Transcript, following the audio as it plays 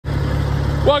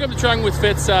Welcome to Trucking with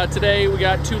Fitz. Today we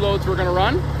got 2 loads we're gonna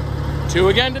run. 2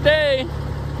 again today.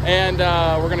 And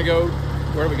we're gonna go,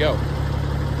 where do we go?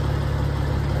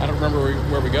 I don't remember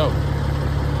where we go.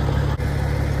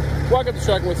 Welcome to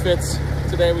Trucking with Fitz.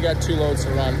 Today we got 2 loads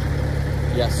to run.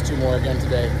 Yes, 2 more again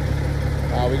today.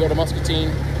 We go to Muscatine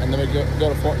and then we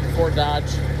go to Fort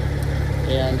Dodge.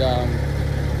 And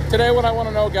today what I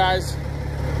wanna know, guys,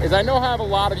 is I know I have a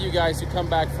lot of you guys who come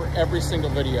back for every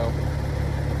single video.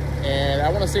 And I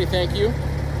want to say thank you.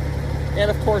 And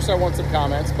of course I want some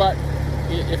comments, but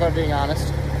if I'm being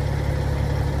honest.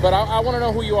 But I want to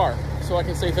know who you are so I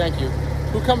can say thank you.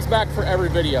 Who comes back for every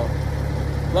video?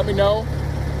 Let me know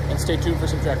and stay tuned for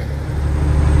some trucking.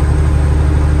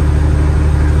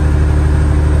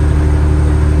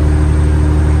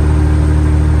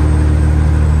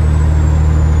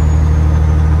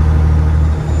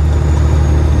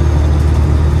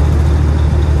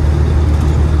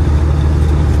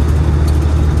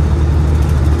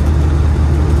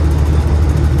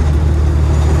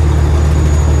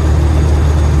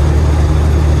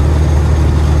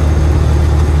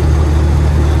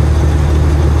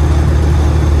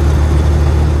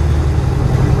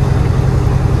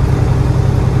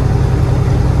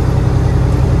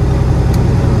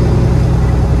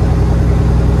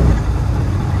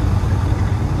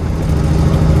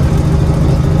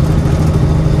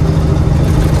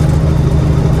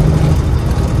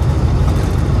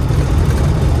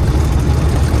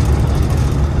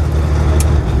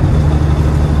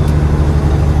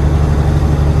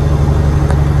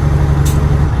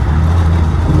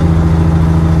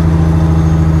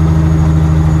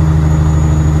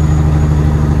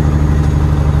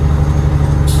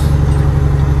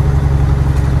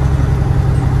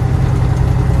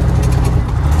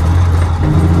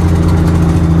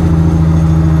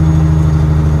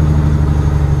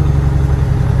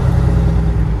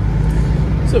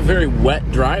 It's a very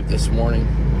wet drive this morning.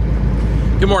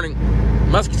 Good morning,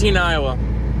 Muscatine, Iowa.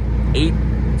 8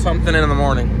 something in the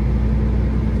morning.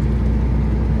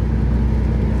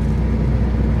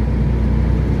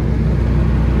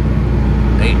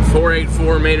 Eight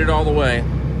 484 made it all the way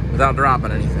without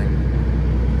dropping anything.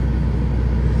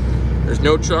 There's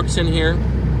no trucks in here.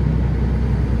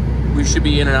 We should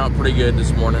be in and out pretty good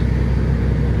this morning,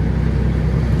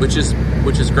 which is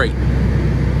great.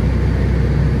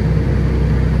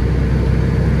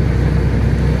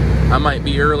 I might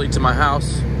be early to my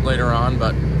house later on,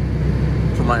 but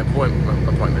for my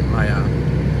my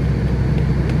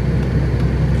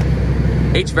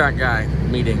HVAC guy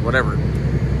meeting, whatever.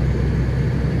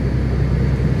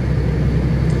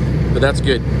 But that's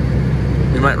good.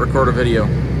 We might record a video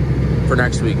for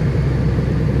next week.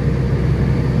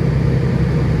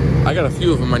 I got a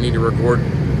few of them I need to record.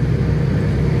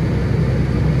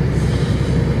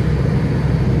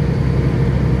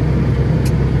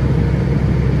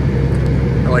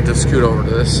 I like to scoot over to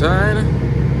this side.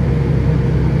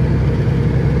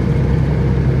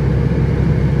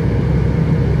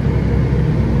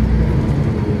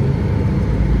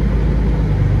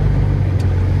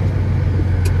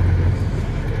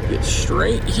 Get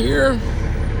straight here.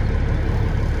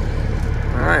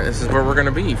 All right, this is where we're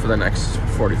gonna be for the next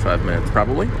 45 minutes,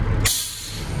 probably.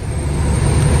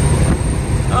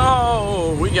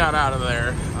 Oh, we got out of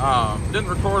there. Didn't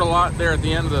record a lot there at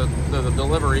the end of the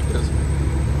delivery because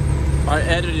I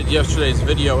edited yesterday's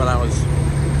video and I was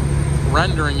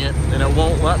rendering it, and it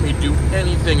won't let me do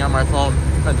anything on my phone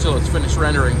until it's finished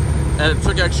rendering. And it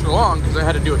took extra long because I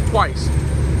had to do it twice.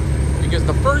 Because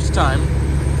the first time,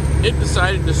 it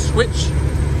decided to switch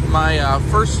my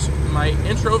my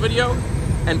intro video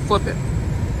and flip it.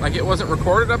 Like it wasn't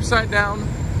recorded upside down.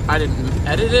 I didn't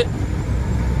edit it.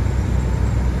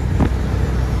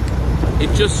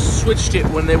 It just switched it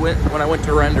when I went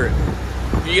to render it.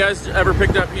 You guys ever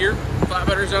picked up here?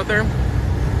 Flatbedders out there?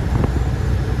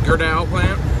 Gerdau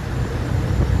plant.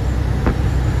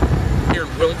 Here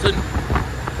in Wilton.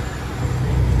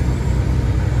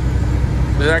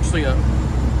 There's actually a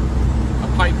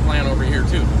pipe plant over here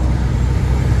too.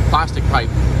 Plastic pipe.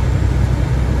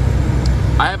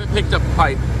 I haven't picked up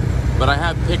pipe, but I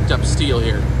have picked up steel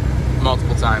here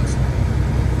multiple times.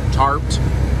 Tarped.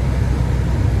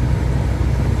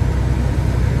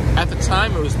 At the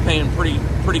time, it was paying pretty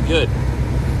good,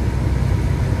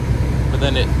 but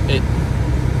then it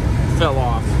fell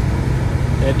off.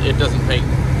 It doesn't pay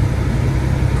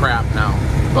crap now,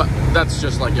 but that's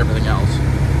just like everything else.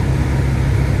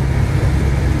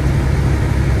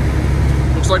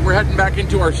 Looks like we're heading back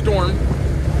into our storm,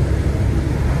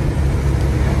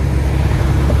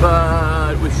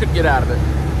 but we should get out of it.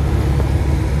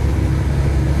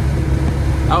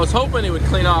 I was hoping it would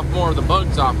clean off more of the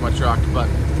bugs off my truck, but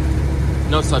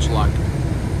no such luck.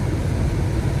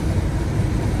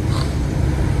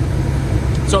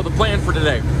 So the plan for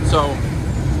today. So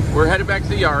we're headed back to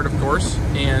the yard, of course,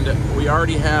 and we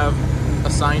already have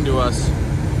assigned to us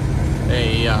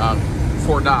a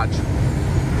Ford Dodge.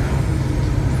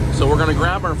 So we're gonna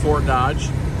grab our Ford Dodge,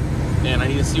 and I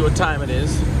need to see what time it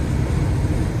is.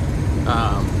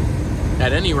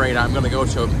 At any rate, I'm gonna go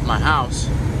to my house.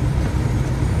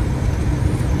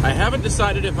 I haven't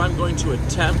decided if I'm going to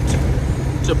attempt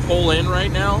to pull in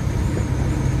right now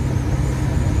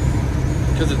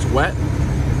because it's wet.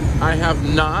 I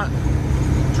have not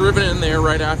driven in there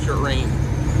right after it rained,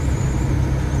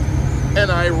 and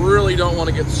I really don't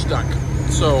want to get stuck.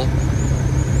 So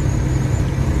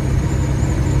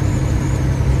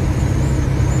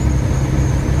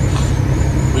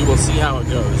we will see how it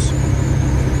goes.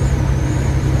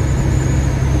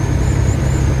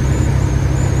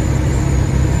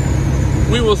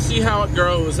 We will see how it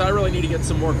grows. I really need to get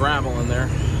some more gravel in there.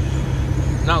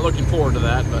 Not looking forward to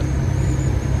that, but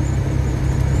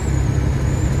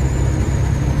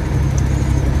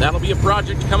that'll be a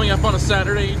project coming up on a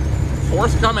Saturday,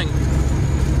 forthcoming.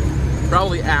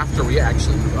 Probably after we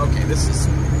actually move. Okay,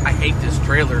 I hate this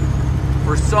trailer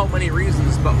for so many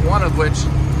reasons, but one of which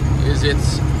is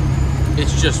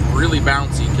it's just really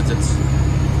bouncy because it's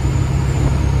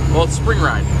spring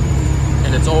ride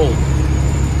and it's old.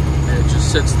 And it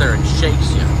just sits there and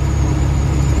shakes you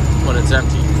when it's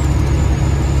empty.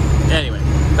 Anyway,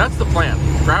 that's the plan.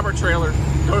 Grab our trailer,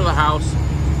 go to the house,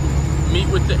 meet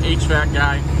with the HVAC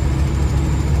guy,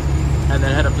 and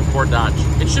then head up to Ford Dodge.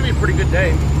 It should be a pretty good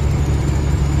day.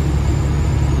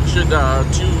 It should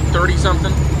 230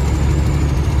 something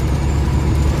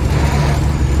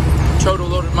total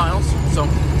loaded miles. So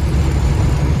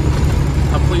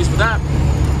I'm pleased with that.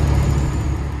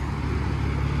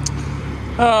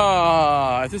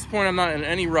 At this point, I'm not in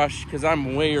any rush because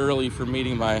I'm way early for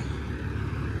meeting my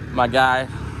guy.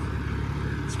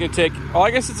 It's gonna take, well, I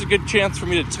guess it's a good chance for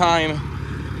me to time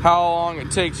how long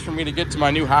it takes for me to get to my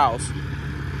new house.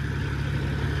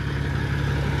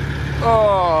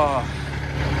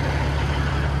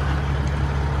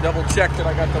 Double check that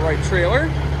I got the right trailer.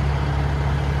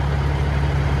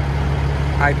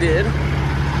 I did.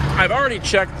 I've already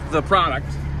checked the product.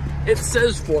 It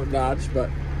says Ford Dodge, but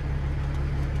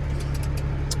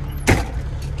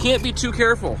can't be too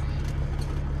careful.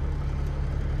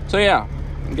 So yeah,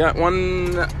 we got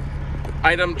one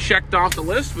item checked off the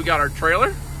list. We got our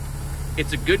trailer.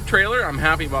 It's a good trailer. I'm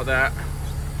happy about that.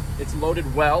 It's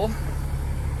loaded well,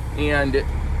 and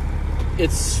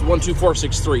it's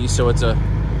 12463, so it's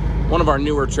one of our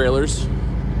newer trailers.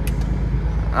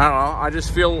 I don't know, I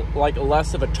just feel like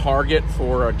less of a target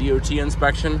for a DOT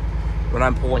inspection when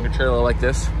I'm pulling a trailer like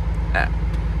this,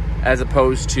 as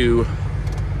opposed to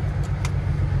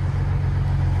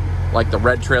like the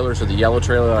red trailers or the yellow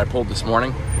trailer that I pulled this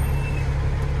morning.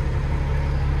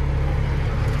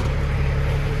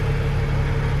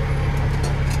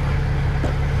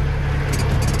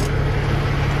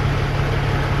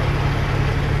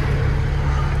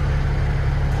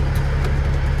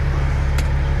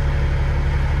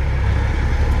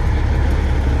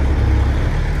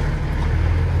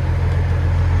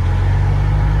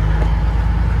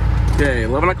 Okay,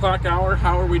 11 o'clock hour.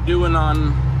 How are we doing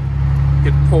on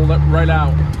get pulled up right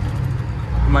out?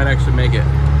 We might actually make it.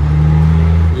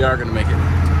 We are gonna make it.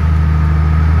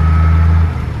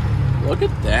 Look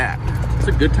at that. It's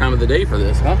a good time of the day for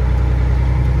this, huh?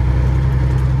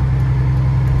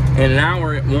 In an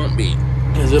hour it won't be,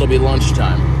 because it'll be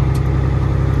lunchtime.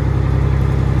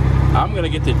 I'm gonna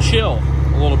get to chill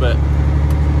a little bit,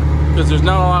 because there's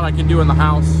not a lot I can do in the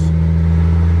house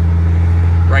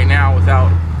right now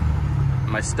without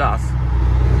my stuff.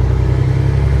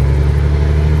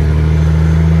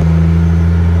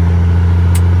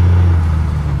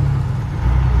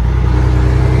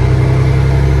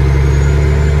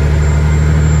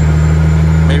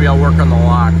 Maybe I'll work on the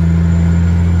lock.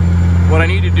 What I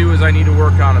need to do is I need to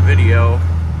work on a video,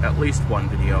 at least one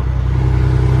video.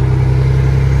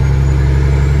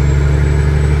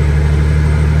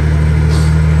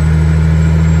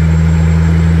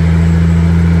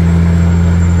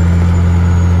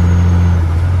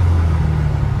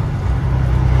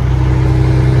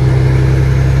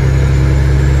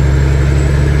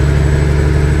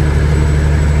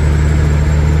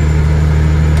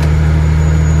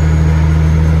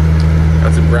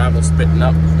 Gravel spitting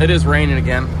up. It is raining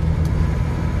again.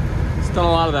 It's done a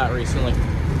lot of that recently.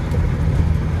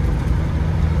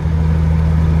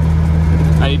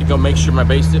 I need to go make sure my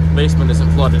basement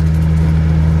isn't flooded.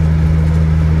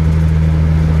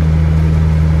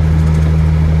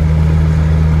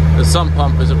 the sump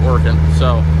pump isn't working.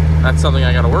 So that's something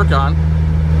I got to work on.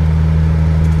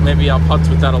 Maybe I'll putz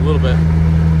with that a little bit.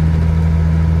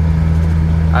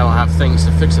 I don't have things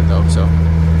to fix it though. So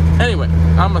anyway,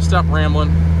 I'm gonna stop rambling.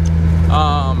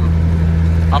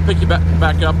 I'll pick you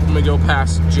back up when we go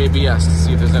past JBS to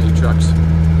see if there's any trucks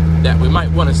that we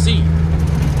might want to see.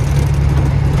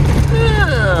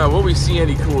 Yeah, will we see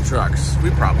any cool trucks? We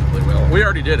probably will. We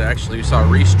already did, actually. We saw a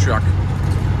Reese truck.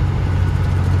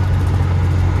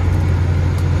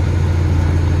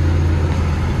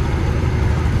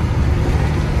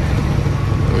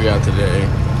 What we got today?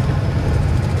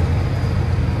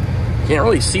 Can't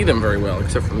really see them very well,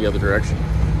 except from the other direction.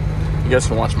 You guys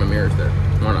can watch my mirrors there.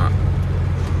 Why not?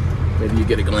 Maybe you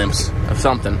get a glimpse of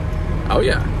something. Oh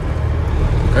yeah.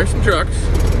 There's some trucks.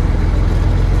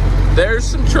 There's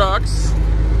some trucks.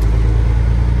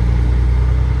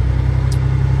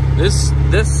 This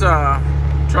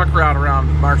truck route around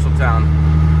Marshalltown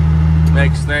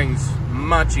makes things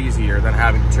much easier than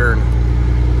having to turn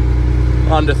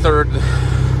onto 3rd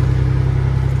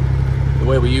the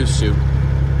way we used to.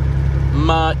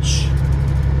 Much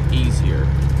easier.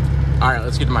 All right,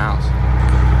 let's get to my house.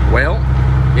 Well,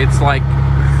 it's like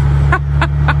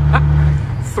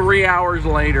 3 hours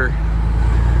later.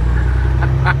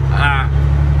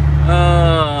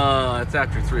 It's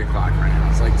after 3 o'clock right now.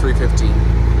 It's like 3:15.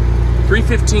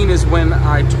 3:15 is when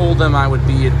I told them I would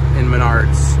be in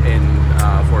Menards in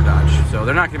Fort Dodge. So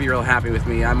they're not going to be real happy with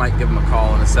me. I might give them a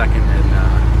call in a second and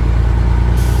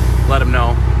let them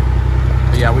know.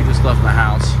 But yeah, we just left my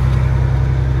house.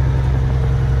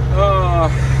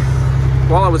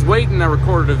 While I was waiting, I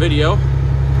recorded a video.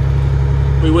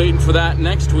 We're waiting for that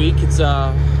next week. It's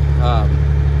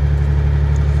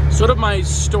sort of my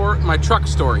truck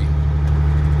story,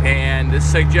 and the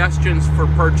suggestions for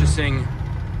purchasing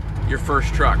your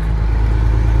first truck.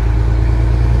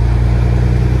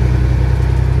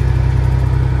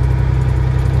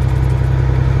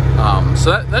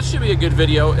 So that should be a good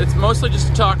video. It's mostly just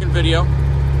a talking video.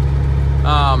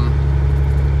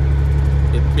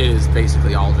 It is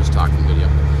basically all just talking video.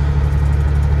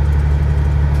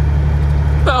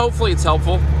 But hopefully it's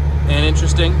helpful and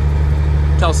interesting.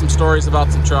 Tell some stories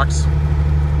about some trucks.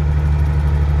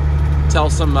 Tell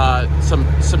some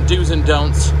do's and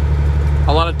don'ts.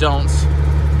 A lot of don'ts.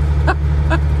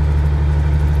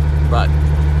 But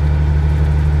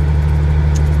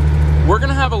we're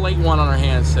gonna have a late one on our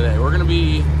hands today.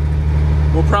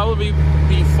 We'll probably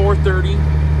be 4:30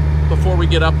 before we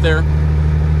get up there.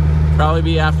 Probably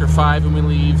be after 5 when we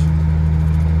leave.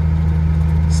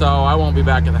 So I won't be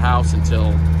back at the house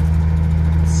until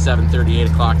 7:30, 8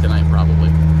 o'clock tonight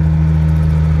probably.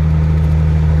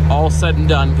 All said and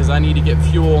done, because I need to get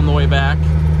fuel on the way back.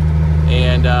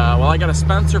 And well, I got a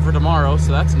Spencer for tomorrow,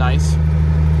 so that's nice.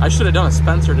 I should have done a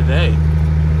Spencer today.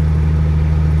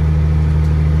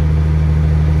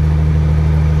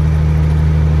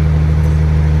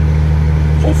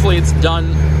 Hopefully it's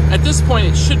done. At this point,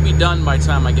 it should be done by the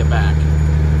time I get back,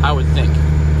 I would think.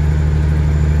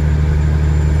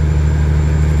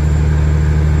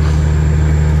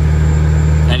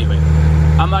 Anyway,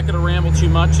 I'm not going to ramble too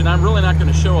much, and I'm really not going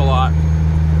to show a lot.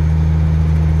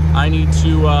 I need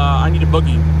to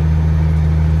boogie.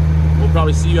 We'll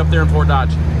probably see you up there in Fort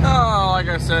Dodge. Oh, like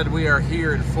I said, we are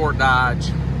here in Fort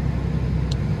Dodge,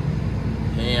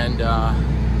 and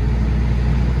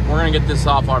we're going to get this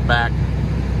off our back.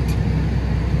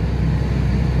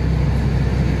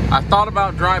 I thought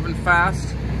about driving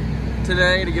fast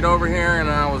today to get over here, and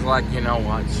I was like, you know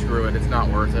what, screw it, it's not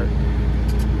worth it.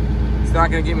 It's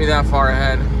not gonna get me that far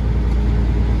ahead.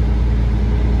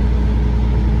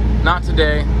 Not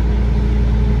today.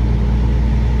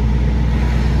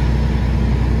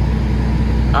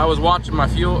 I was watching my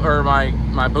fuel, or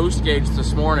my boost gauge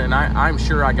this morning, and I'm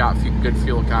sure I got good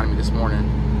fuel economy this morning.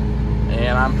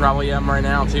 And I probably am right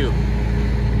now too.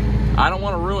 I don't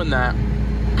want to ruin that.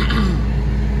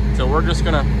 So we're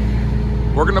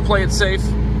gonna play it safe.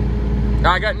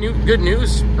 Now, I got good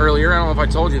news earlier. I don't know if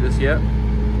I told you this yet.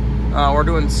 We're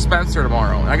doing Spencer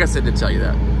tomorrow. I guess I did tell you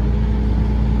that.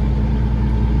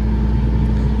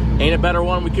 Ain't a better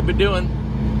one we could be doing.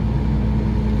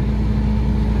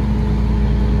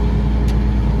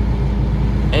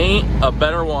 Ain't a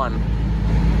better one.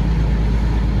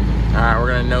 All right,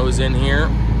 we're gonna nose in here,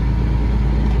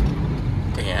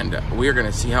 and we're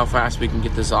gonna see how fast we can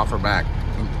get this off our back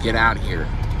and get out of here.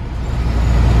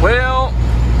 Well,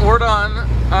 we're done.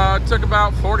 It took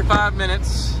about 45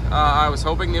 minutes. I was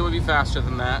hoping they would be faster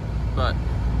than that, but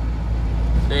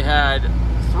they had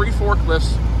 3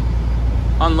 forklifts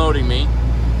unloading me.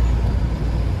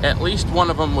 At least one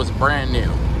of them was brand new.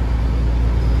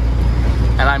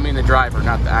 And I mean the driver,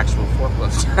 not the actual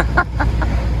forklift.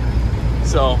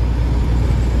 So,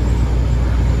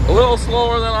 a little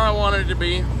slower than I wanted it to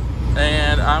be.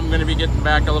 And I'm going to be getting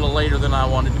back a little later than I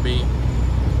wanted to be.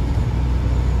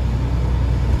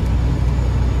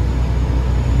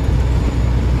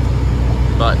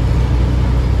 But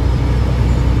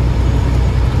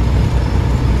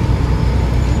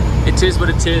it is what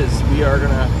it is.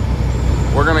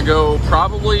 We're gonna go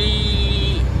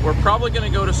we're probably gonna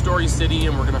go to Story City,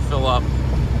 and we're gonna fill up,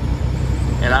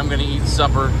 and I'm gonna eat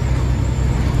supper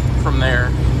from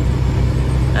there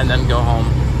and then go home.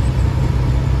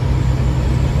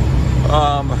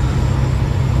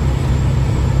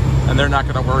 And they're not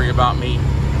gonna worry about me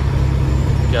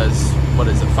because, what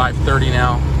is it, 5:30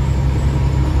 now?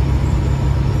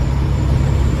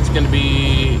 It's gonna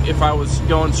be, if I was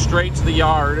going straight to the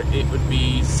yard, it would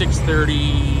be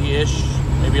 6:30-ish,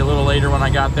 maybe a little later when I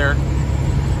got there.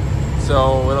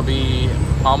 So it'll be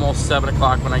almost 7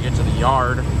 o'clock when I get to the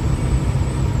yard.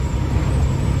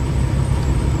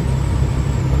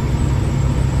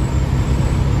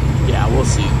 Yeah, we'll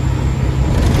see.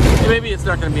 Maybe it's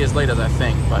not gonna be as late as I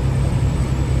think, but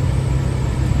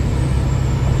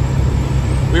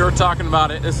we were talking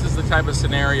about it. This is the type of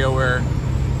scenario where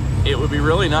it would be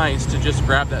really nice to just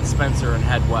grab that Spencer and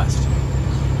head west.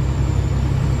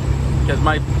 Because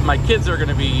my kids are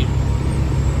gonna be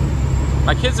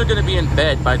in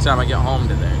bed by the time I get home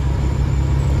today.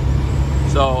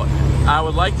 So I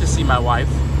would like to see my wife,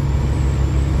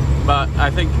 but I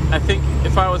think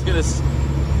if I was gonna,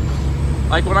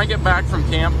 like, when I get back from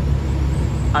camp,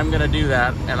 I'm gonna do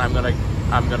that, and I'm gonna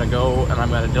go and I'm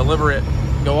gonna deliver it,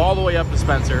 go all the way up to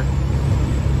Spencer,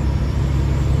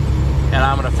 and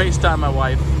I'm gonna FaceTime my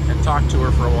wife and talk to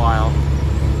her for a while.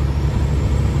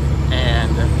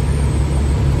 And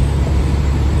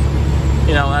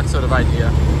you know, that sort of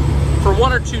idea. For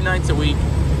 1 or 2 nights a week,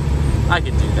 I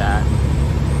could do that.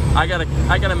 I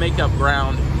gotta make up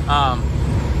ground.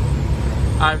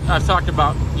 I've talked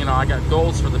about, you know, I got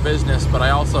goals for the business, but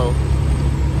I also,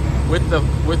 with the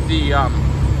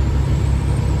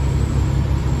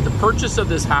purchase of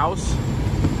this house,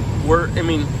 I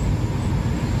mean,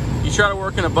 you try to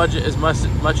work in a budget as much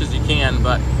as you can,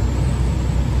 but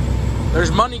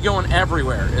there's money going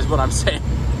everywhere, is what I'm saying.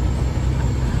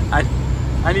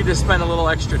 I need to spend a little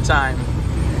extra time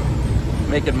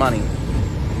making money,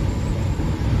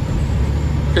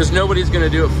 because nobody's going to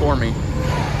do it for me.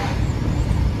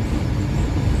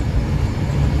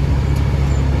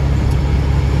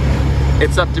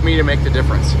 It's up to me to make the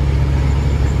difference.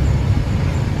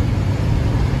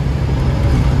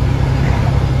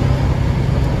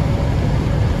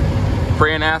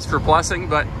 Pray and ask for blessing,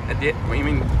 but I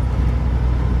mean,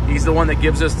 he's the one that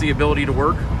gives us the ability to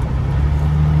work.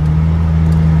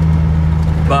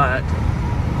 But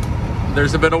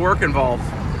there's a bit of work involved.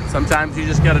 Sometimes you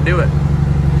just got to do it.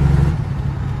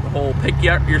 The whole pick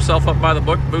yourself up by the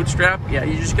bootstrap. Yeah,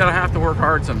 you just gotta have to work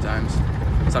hard sometimes.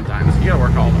 Sometimes you gotta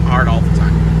work hard all the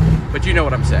time. But you know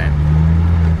what I'm saying.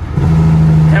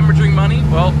 Hemorrhaging money.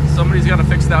 Well, somebody's got to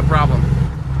fix that problem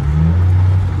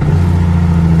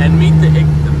and meet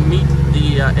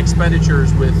the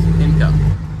expenditures with income.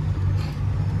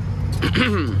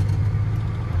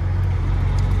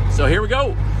 So here we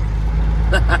go.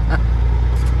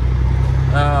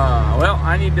 Well,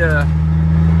 I need to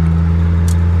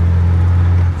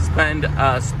spend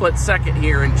a split second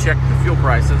here and check the fuel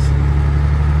prices,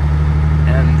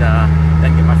 and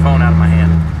then get my phone out of my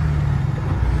hand.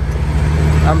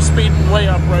 I'm speeding way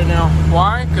up right now.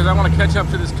 Why? Because I want to catch up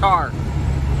to this car.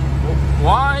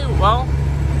 Why? Well,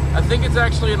 I think it's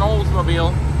actually an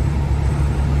Oldsmobile,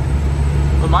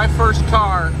 but my first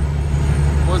car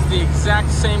was the exact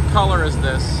same color as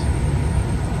this,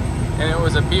 and it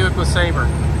was a Buick LeSabre.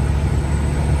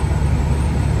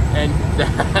 And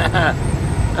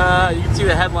you can see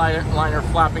the headliner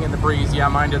flapping in the breeze. Yeah,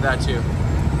 mine did that too.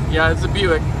 Yeah, it's a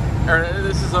Buick, or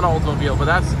this is an Oldsmobile, but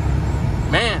that's,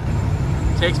 man,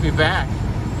 takes me back.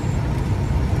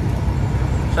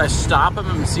 Should I stop him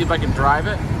and see if I can drive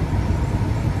it?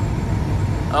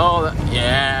 Oh,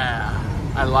 yeah,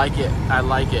 I like it. I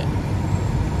like it.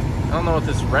 I don't know what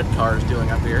this red car is doing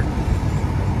up here.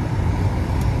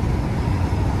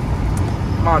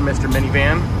 Come on, Mr.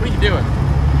 Minivan. What are you doing?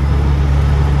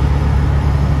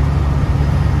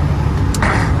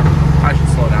 I should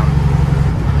slow down.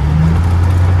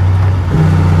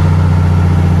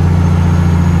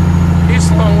 He's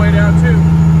slowing way down too.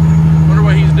 Wonder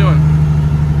what he's doing.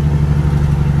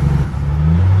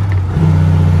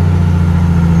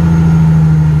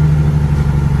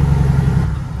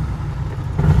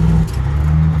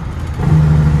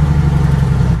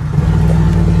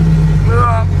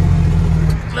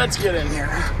 let's get in here.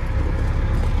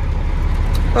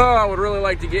 Oh, I would really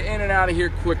like to get in and out of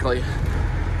here quickly.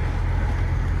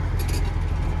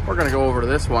 We're gonna go over to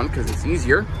this one because it's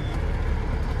easier.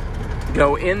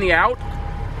 Go in the out.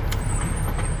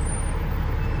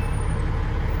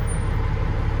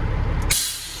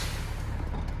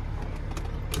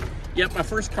 Yep, my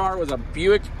first car was a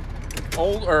Buick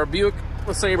Buick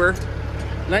LeSabre,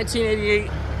 1988.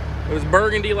 It was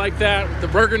burgundy like that, with the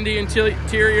burgundy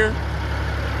interior.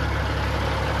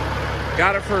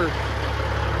 Got it for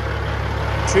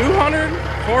 200,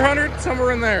 400,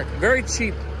 somewhere in there. Very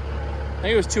cheap. I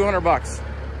think it was 200 bucks.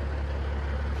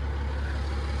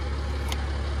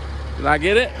 Did I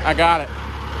get it? I got it.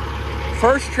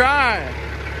 First try.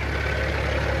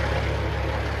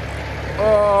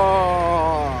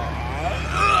 Oh.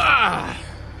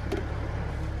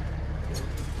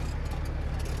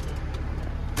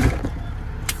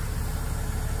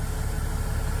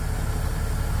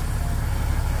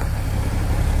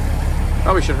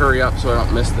 Probably should hurry up so I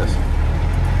don't miss this,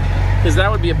 because that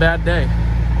would be a bad day.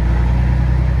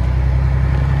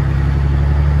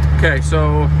 Okay,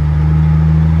 so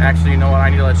actually, you know what? I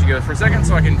need to let you go for a second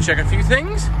so I can check a few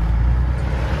things.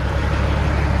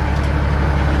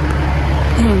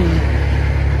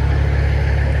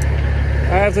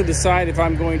 I have to decide if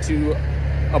I'm going to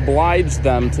oblige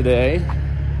them today.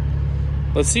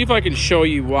 Let's see if I can show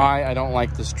you why I don't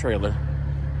like this trailer.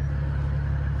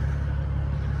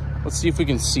 Let's see if we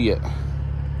can see it.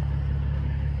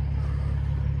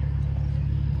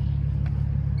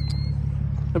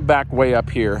 The back way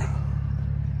up here.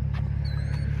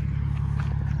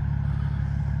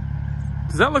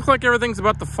 Does that look like everything's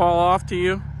about to fall off to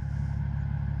you?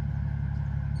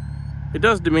 It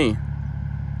does to me.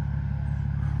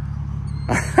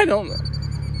 I don't know.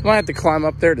 I might have to climb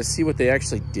up there to see what they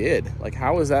actually did. Like,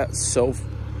 how is that so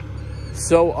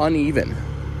uneven?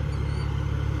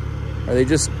 Are they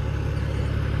just...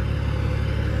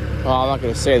 Well, I'm not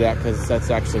going to say that because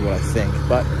that's actually what I think,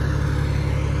 but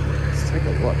let's take a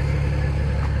look.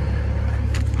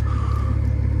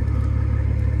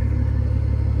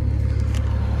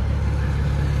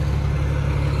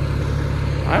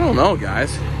 I don't know,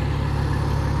 guys.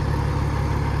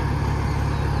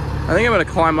 I think I'm going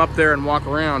to climb up there and walk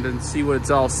around and see what it's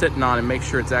all sitting on and make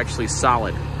sure it's actually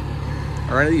solid.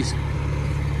 Are any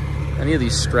of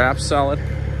these straps solid?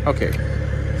 Okay.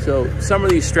 So some of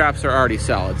these straps are already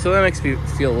solid, so that makes me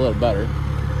feel a little better.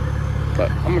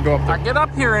 But I'm gonna go up there. I get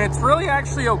up here and it's really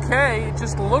actually okay. It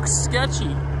just looks sketchy.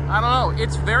 I don't know.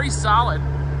 It's very solid.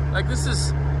 Like this is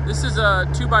a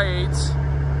 2x8s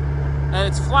and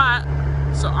it's flat.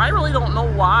 So I really don't know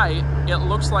why it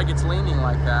looks like it's leaning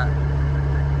like that.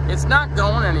 It's not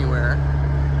going anywhere.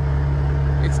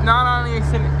 It's not on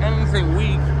anything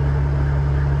weak.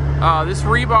 This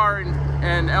rebar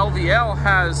and LVL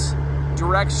has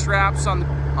direct straps on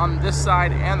this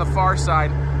side and the far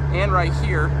side and right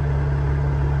here,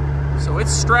 so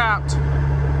it's strapped.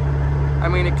 I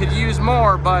mean, it could use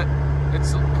more, but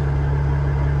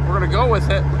we're gonna go with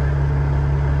it.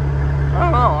 I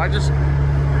don't know, it just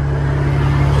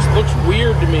looks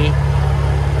weird to me.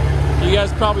 You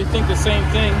guys probably think the same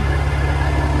thing,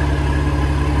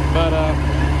 but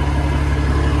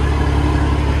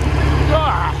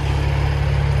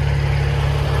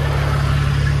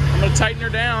I'm gonna tighten her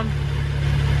down.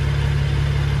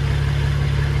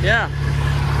 Yeah.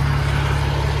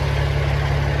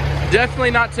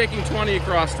 Definitely not taking 20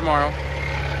 across tomorrow.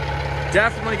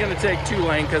 Definitely gonna take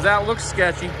 2-lane because that looks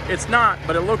sketchy. It's not,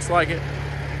 but it looks like it.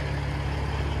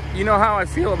 You know how I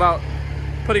feel about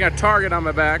putting a target on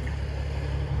my back.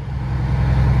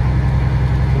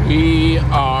 We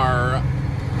are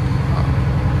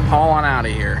hauling out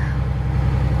of here.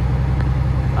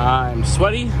 I'm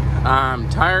sweaty. I'm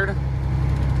tired.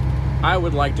 I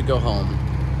would like to go home.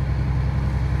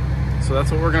 So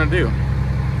that's what we're gonna do.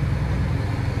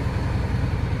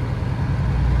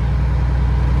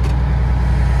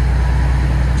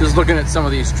 Just looking at some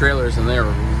of these trailers and they're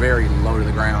very low to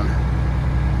the ground.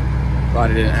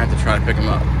 Glad I didn't have to try to pick them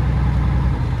up.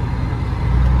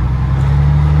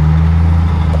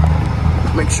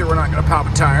 Make sure we're not gonna pop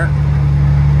a tire.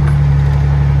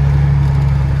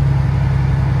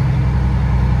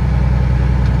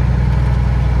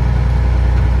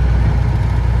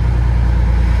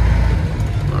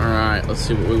 Let's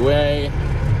see what we weigh,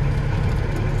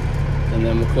 and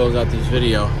then we'll close out this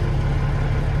video.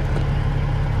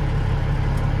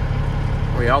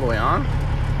 Are we all the way on?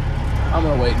 I'm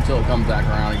gonna wait until it comes back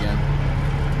around again.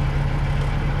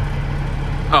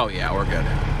 Oh yeah, we're good.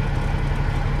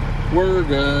 We're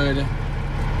good.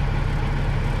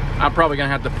 I'm probably gonna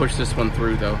have to push this one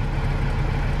through though.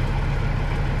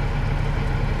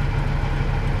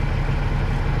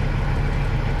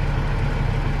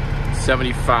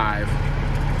 75.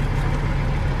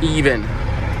 Even.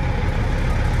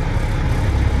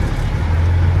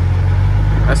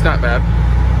 That's not bad.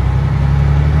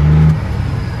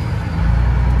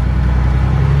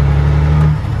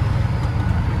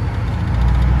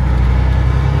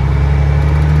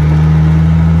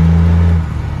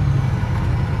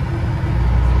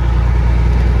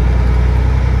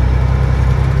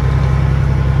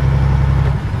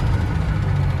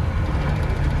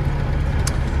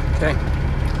 Okay.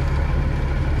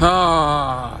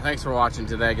 Oh, thanks for watching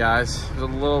today, guys. It was a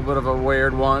little bit of a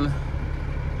weird one.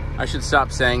 I should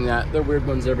stop saying that. They're weird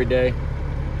ones every day.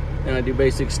 And I do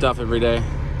basic stuff every day.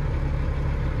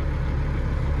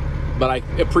 But I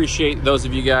appreciate those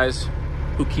of you guys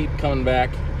who keep coming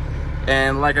back.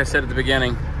 And like I said at the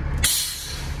beginning,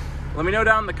 let me know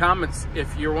down in the comments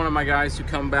if you're one of my guys who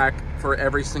come back for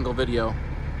every single video.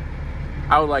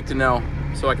 I would like to know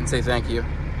so I can say thank you.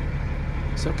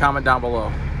 So comment down below.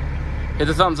 Hit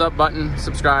the thumbs up button,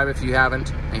 subscribe if you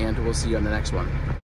haven't, and we'll see you on the next one.